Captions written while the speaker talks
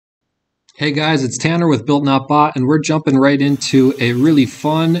Hey guys, it's Tanner with Built Not Bought, and we're jumping right into a really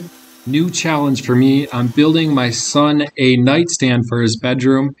fun new challenge for me. I'm building my son a nightstand for his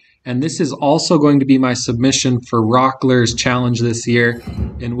bedroom, and this is also going to be my submission for Rockler's challenge this year,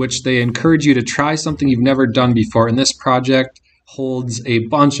 in which they encourage you to try something you've never done before, and this project holds a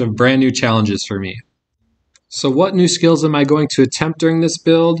bunch of brand new challenges for me. So what new skills am I going to attempt during this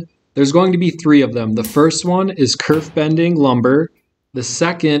build? There's going to be 3 of them. The first one is kerf bending lumber. The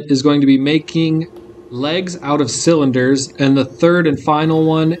second is going to be making legs out of cylinders. And the third and final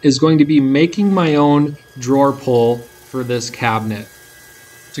one is going to be making my own drawer pull for this cabinet.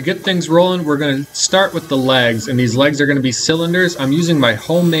 To get things rolling, we're going to start with the legs, and these legs are going to be cylinders. I'm using my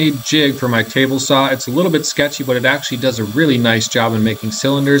homemade jig for my table saw. It's a little bit sketchy, but it actually does a really nice job in making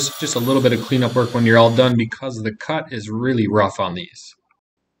cylinders. Just a little bit of cleanup work when you're all done because the cut is really rough on these.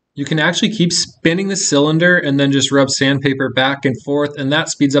 You can actually keep spinning the cylinder and then just rub sandpaper back and forth, and that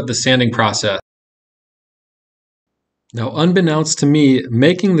speeds up the sanding process. Now, unbeknownst to me,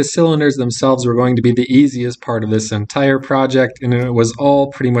 making the cylinders themselves were going to be the easiest part of this entire project, and it was all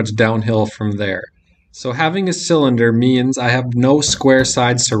pretty much downhill from there. So having a cylinder means I have no square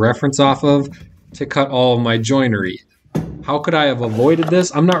sides to reference off of to cut all of my joinery. How could I have avoided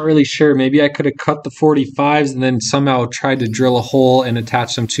this? I'm not really sure. Maybe I could have cut the 45s and then somehow tried to drill a hole and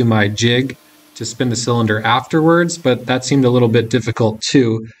attach them to my jig to spin the cylinder afterwards, but that seemed a little bit difficult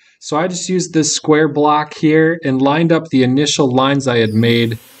too. So I just used this square block here and lined up the initial lines I had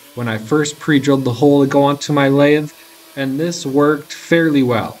made when I first pre-drilled the hole to go onto my lathe, and this worked fairly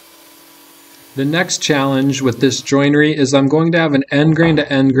well. The next challenge with this joinery is I'm going to have an end grain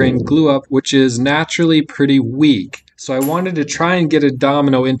to end grain glue up, which is naturally pretty weak. So I wanted to try and get a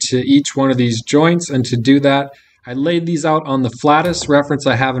domino into each one of these joints, and to do that, I laid these out on the flattest reference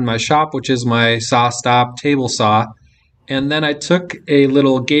I have in my shop, which is my SawStop table saw. And then I took a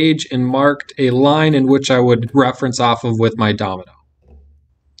little gauge and marked a line in which I would reference off of with my domino.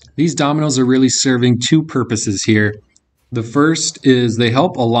 These dominoes are really serving 2 purposes here. The first is they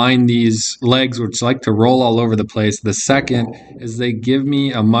help align these legs, which like to roll all over the place. The second is they give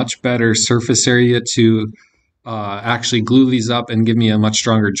me a much better surface area to actually glue these up and give me a much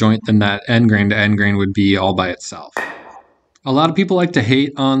stronger joint than that end grain to end grain would be all by itself. A lot of people like to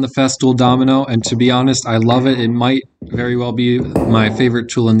hate on the Festool domino, and to be honest, I love it. It might very well be my favorite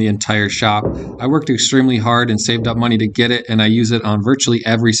tool in the entire shop. I worked extremely hard and saved up money to get it, and I use it on virtually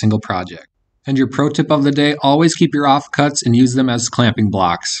every single project. And your pro tip of the day, always keep your offcuts and use them as clamping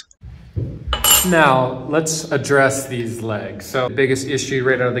blocks. Now, let's address these legs. So the biggest issue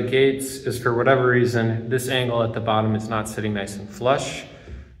right out of the gates is, for whatever reason, this angle at the bottom is not sitting nice and flush.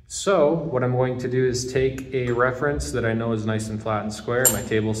 So what I'm going to do is take a reference that I know is nice and flat and square, my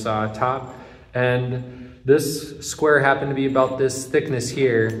table saw top, and this square happened to be about this thickness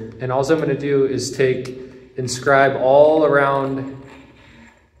here. And all I'm going to do is inscribe all around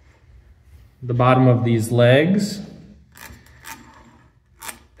the bottom of these legs.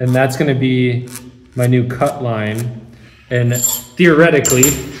 And that's going to be my new cut line. And theoretically,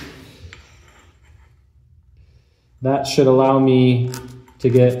 that should allow me to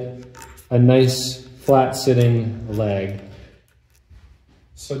get a nice flat sitting leg.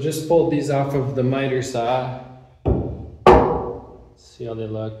 So just fold these off of the miter saw. See how they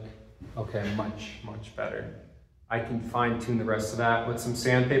look? Okay, much better. I can fine tune the rest of that with some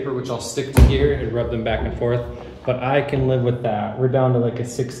sandpaper, which I'll stick to here and rub them back and forth, but I can live with that. We're down to like a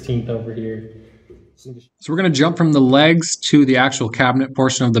 1/16 over here. So we're gonna jump from the legs to the actual cabinet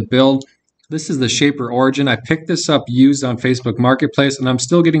portion of the build. This is the Shaper Origin. I picked this up used on Facebook Marketplace, and I'm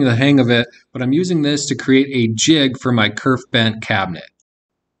still getting the hang of it, but I'm using this to create a jig for my kerf bent cabinet.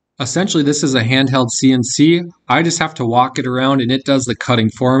 Essentially, this is a handheld CNC. I just have to walk it around and it does the cutting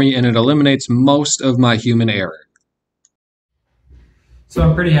for me, and it eliminates most of my human error. So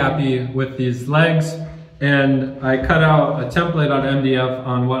I'm pretty happy with these legs, and I cut out a template on MDF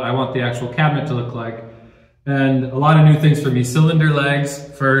on what I want the actual cabinet to look like. And a lot of new things for me. Cylinder legs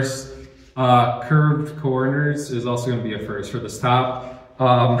first. Curved corners is also going to be a first for this top.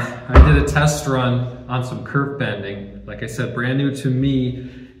 I did a test run on some kerf bending, like I said, brand new to me,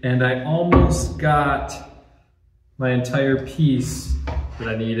 and I almost got my entire piece that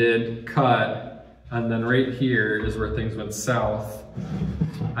I needed cut, and then right here is where things went south.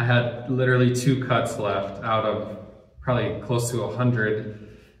 I had literally 2 cuts left out of probably close to 100,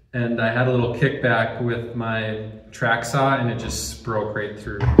 and I had a little kickback with my track saw and it just broke right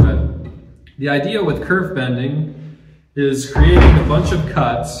through. But the idea with kerf bending is creating a bunch of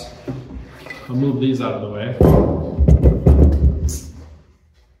cuts. I'll move these out of the way.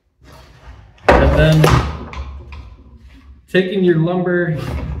 And then taking your lumber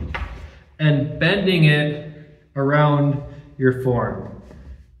and bending it around your form.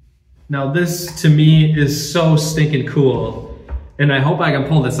 Now this to me is so stinking cool, and I hope I can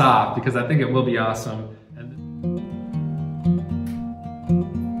pull this off because I think it will be awesome.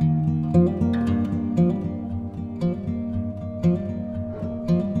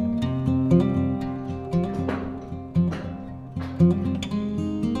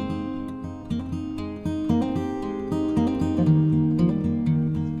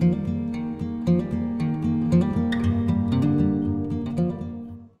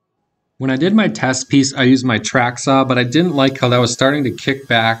 When I did my test piece, I used my track saw, but I didn't like how that was starting to kick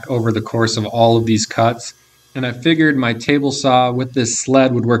back over the course of all of these cuts. And I figured my table saw with this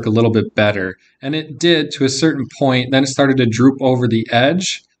sled would work a little bit better. And it did to a certain point. Then it started to droop over the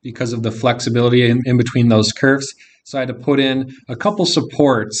edge because of the flexibility in between those curves. So I had to put in a couple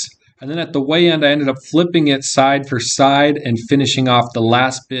supports. And then at the way end, I ended up flipping it side for side and finishing off the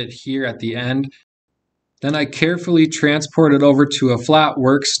last bit here at the end. Then I carefully transport it over to a flat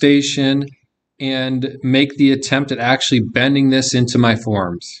workstation and make the attempt at actually bending this into my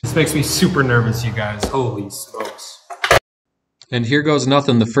forms. This makes me super nervous, you guys. Holy smokes. And here goes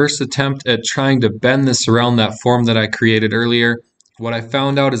nothing. The first attempt at trying to bend this around that form that I created earlier. What I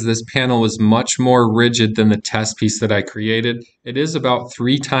found out is this panel was much more rigid than the test piece that I created. It is about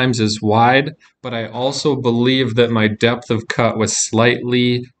 3 times as wide, but I also believe that my depth of cut was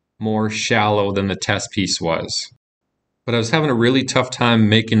slightly more shallow than the test piece was. But I was having a really tough time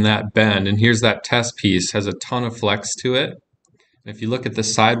making that bend, and here's that test piece. Has a ton of flex to it. And if you look at the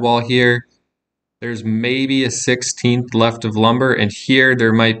sidewall here, there's maybe a 1/16 left of lumber, and here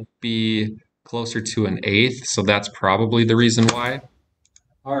there might be closer to an 1/8, so that's probably the reason why.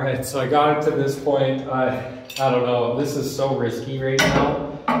 All right, so I got it to this point. I don't know, this is so risky right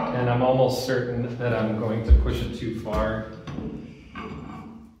now, and I'm almost certain that I'm going to push it too far.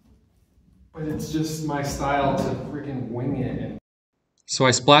 But it's just my style to freaking wing it. So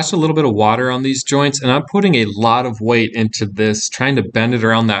I splashed a little bit of water on these joints, and I'm putting a lot of weight into this, trying to bend it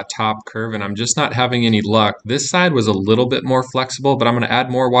around that top curve, and I'm just not having any luck. This side was a little bit more flexible, but I'm going to add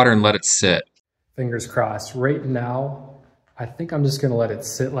more water and let it sit. Fingers crossed. Right now, I think I'm just going to let it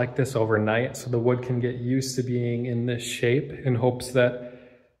sit like this overnight so the wood can get used to being in this shape, in hopes that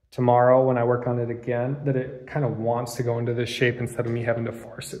tomorrow when I work on it again, that it kind of wants to go into this shape instead of me having to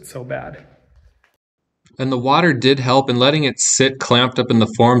force it so bad. And the water did help, and letting it sit clamped up in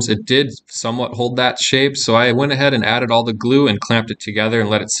the forms, it did somewhat hold that shape. So I went ahead and added all the glue and clamped it together and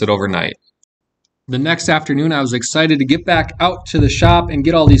let it sit overnight. The next afternoon, I was excited to get back out to the shop and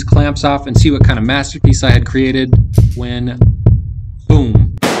get all these clamps off and see what kind of masterpiece I had created when,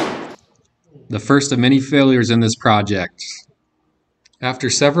 boom, the first of many failures in this project.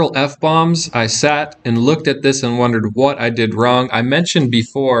 After several F-bombs, I sat and looked at this and wondered what I did wrong. I mentioned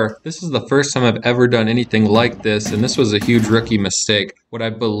before, this is the first time I've ever done anything like this, and this was a huge rookie mistake. What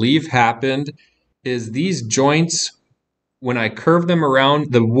I believe happened is these joints, when I curved them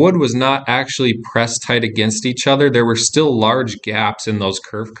around, the wood was not actually pressed tight against each other. There were still large gaps in those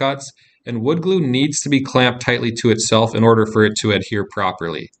curve cuts, and wood glue needs to be clamped tightly to itself in order for it to adhere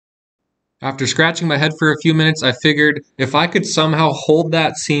properly. After scratching my head for a few minutes, I figured if I could somehow hold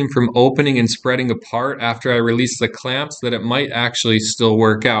that seam from opening and spreading apart after I released the clamps, that it might actually still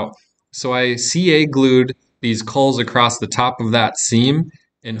work out. So I CA glued these culls across the top of that seam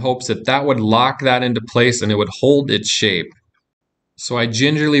in hopes that that would lock that into place and it would hold its shape. So I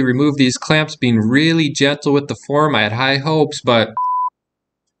gingerly removed these clamps, being really gentle with the form. I had high hopes, but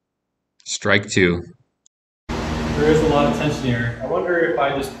strike 2. There is a lot of tension here. I wonder if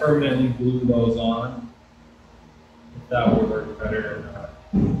I just permanently glue those on, if that would work better or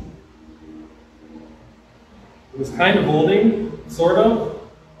not. It was kind of holding, sort of.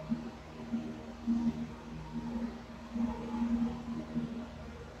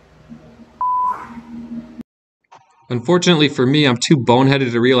 Unfortunately for me, I'm too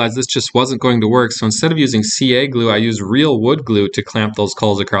boneheaded to realize this just wasn't going to work, so instead of using CA glue, I used real wood glue to clamp those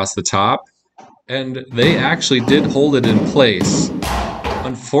culls across the top. And they actually did hold it in place.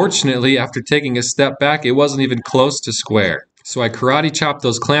 Unfortunately, after taking a step back, it wasn't even close to square. So I karate chopped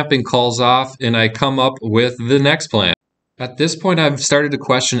those clamping culls off, and I come up with the next plan. At this point, I've started to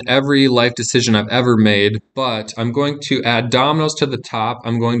question every life decision I've ever made, but I'm going to add dominoes to the top.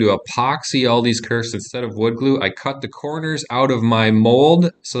 I'm going to epoxy all these curves instead of wood glue. I cut the corners out of my mold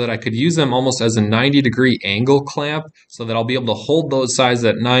so that I could use them almost as a 90-degree angle clamp so that I'll be able to hold those sides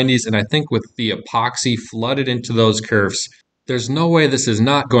at 90s, and I think with the epoxy flooded into those curves, there's no way this is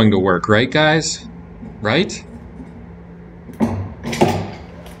not going to work, right guys? Right?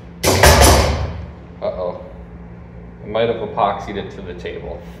 Uh-oh. I might have epoxied it to the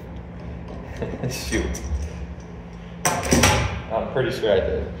table. Shoot. I'm pretty sure I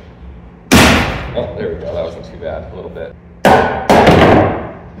did. Oh, there we go. That wasn't too bad. A little bit.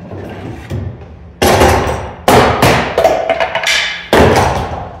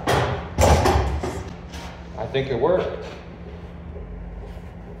 I think it worked.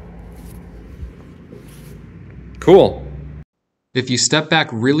 Cool. If you step back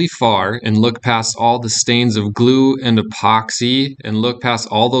really far and look past all the stains of glue and epoxy and look past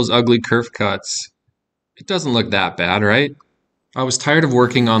all those ugly kerf cuts, it doesn't look that bad, right? I was tired of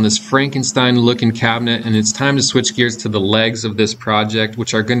working on this Frankenstein-looking cabinet, and it's time to switch gears to the legs of this project,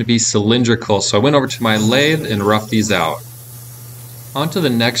 which are going to be cylindrical. So I went over to my lathe and roughed these out. On to the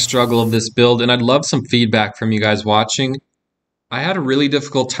next struggle of this build, and I'd love some feedback from you guys watching. I had a really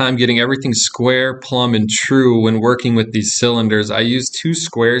difficult time getting everything square, plumb, and true when working with these cylinders. I used 2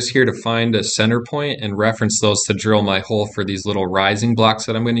 squares here to find a center point and reference those to drill my hole for these little rising blocks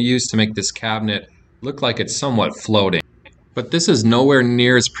that I'm going to use to make this cabinet look like it's somewhat floating. But this is nowhere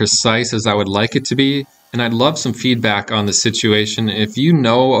near as precise as I would like it to be, and I'd love some feedback on the situation. If you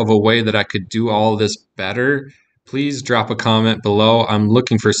know of a way that I could do all of this better, please drop a comment below. I'm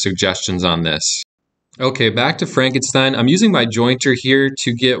looking for suggestions on this. Okay, back to Frankenstein. I'm using my jointer here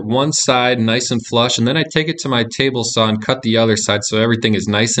to get one side nice and flush, and then I take it to my table saw and cut the other side so everything is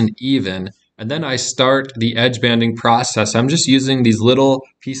nice and even. And then I start the edge banding process. I'm just using these little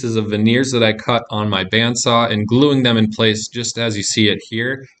pieces of veneers that I cut on my bandsaw and gluing them in place just as you see it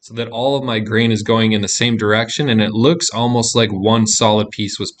here, so that all of my grain is going in the same direction and it looks almost like one solid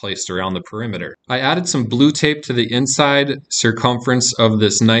piece was placed around the perimeter. I added some blue tape to the inside circumference of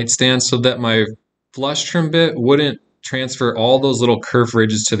this nightstand so that my flush trim bit wouldn't transfer all those little kerf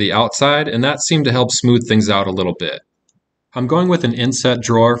ridges to the outside, and that seemed to help smooth things out a little bit. I'm going with an inset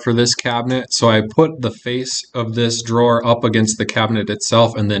drawer for this cabinet, so I put the face of this drawer up against the cabinet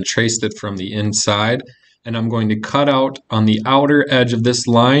itself and then traced it from the inside. And I'm going to cut out on the outer edge of this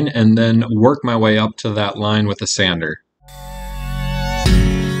line and then work my way up to that line with a sander.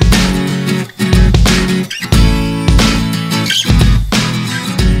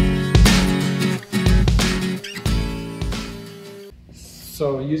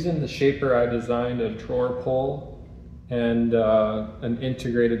 So using the shaper, I designed a drawer pull and an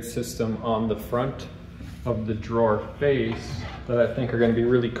integrated system on the front of the drawer face that I think are going to be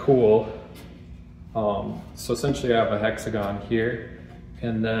really cool. So essentially I have a hexagon here,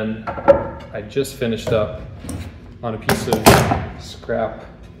 and then I just finished up on a piece of scrap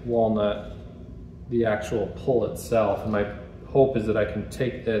walnut the actual pull itself, and my hope is that I can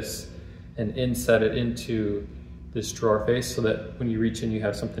take this and inset it into this drawer face so that when you reach in you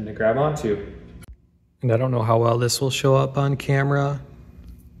have something to grab onto. And I don't know how well this will show up on camera,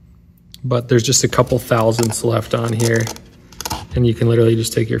 but there's just a couple thousandths left on here, and you can literally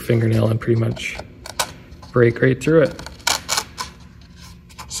just take your fingernail and pretty much break right through it.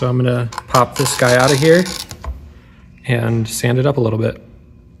 So I'm gonna pop this guy out of here and sand it up a little bit.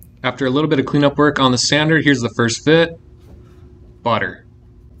 After a little bit of cleanup work on the sander, here's the first fit. Butter.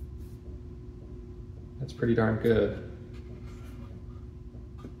 That's pretty darn good.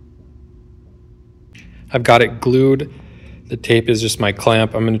 I've got it glued. The tape is just my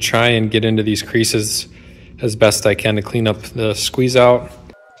clamp. I'm going to try and get into these creases as best I can to clean up the squeeze out.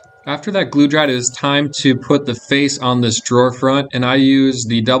 After that glue dried, it is time to put the face on this drawer front, and I use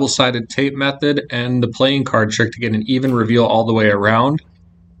the double-sided tape method and the playing card trick to get an even reveal all the way around.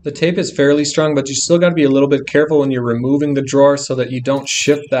 The tape is fairly strong, but you still got to be a little bit careful when you're removing the drawer so that you don't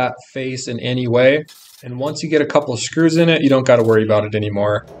shift that face in any way. And once you get a couple screws in it, you don't got to worry about it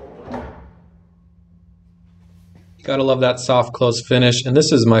anymore. Gotta love that soft close finish, and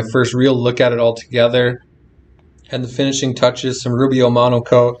this is my first real look at it all together. And the finishing touches, some Rubio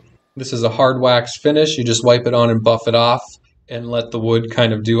monocoat. This is a hard wax finish. You just wipe it on and buff it off and let the wood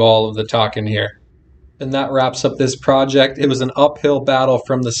kind of do all of the talking here. And that wraps up this project. It was an uphill battle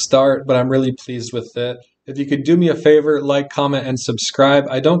from the start, but I'm really pleased with it. If you could do me a favor, like, comment, and subscribe.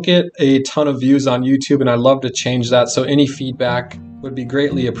 I don't get a ton of views on YouTube, and I'd love to change that, so any feedback would be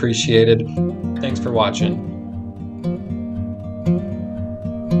greatly appreciated. Thanks for watching.